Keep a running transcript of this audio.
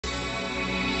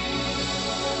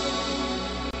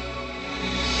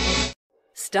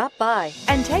Stop by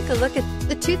and take a look at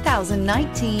the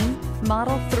 2019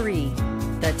 Model 3.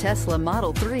 The Tesla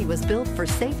Model 3 was built for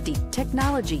safety,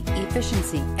 technology,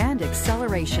 efficiency, and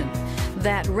acceleration.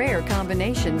 That rare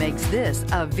combination makes this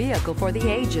a vehicle for the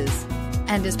ages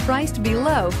and is priced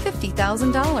below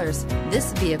 $50,000.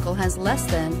 This vehicle has less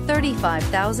than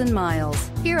 35,000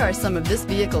 miles. Here are some of this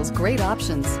vehicle's great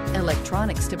options: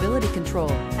 electronic stability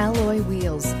control, alloy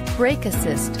wheels, brake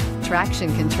assist,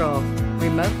 traction control,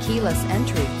 remote keyless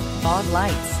entry, fog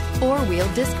lights, four-wheel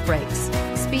disc brakes,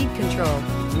 speed control,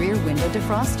 rear window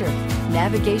defroster,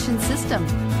 navigation system.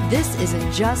 This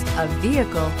isn't just a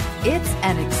vehicle, it's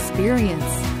an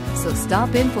experience. So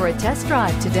stop in for a test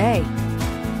drive today.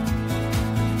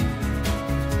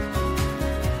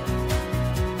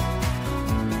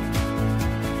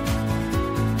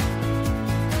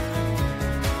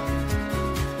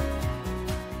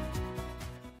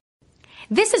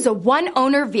 This is a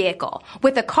one-owner vehicle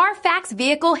with a Carfax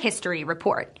Vehicle History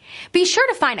Report. Be sure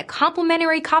to find a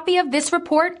complimentary copy of this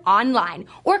report online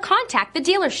or contact the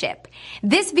dealership.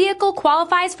 This vehicle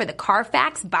qualifies for the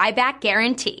Carfax Buyback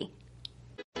Guarantee.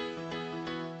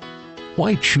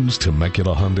 Why choose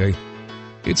Temecula Hyundai?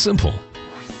 It's simple.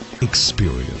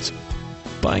 Experience.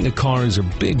 Buying a car is a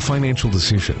big financial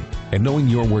decision, and knowing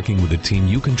you're working with a team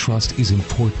you can trust is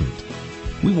important.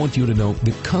 We want you to know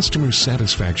that customer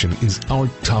satisfaction is our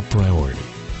top priority.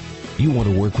 You want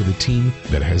to work with a team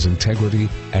that has integrity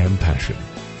and passion.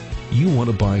 You want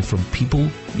to buy from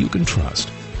people you can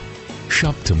trust.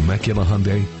 Shop Temecula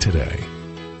Hyundai today.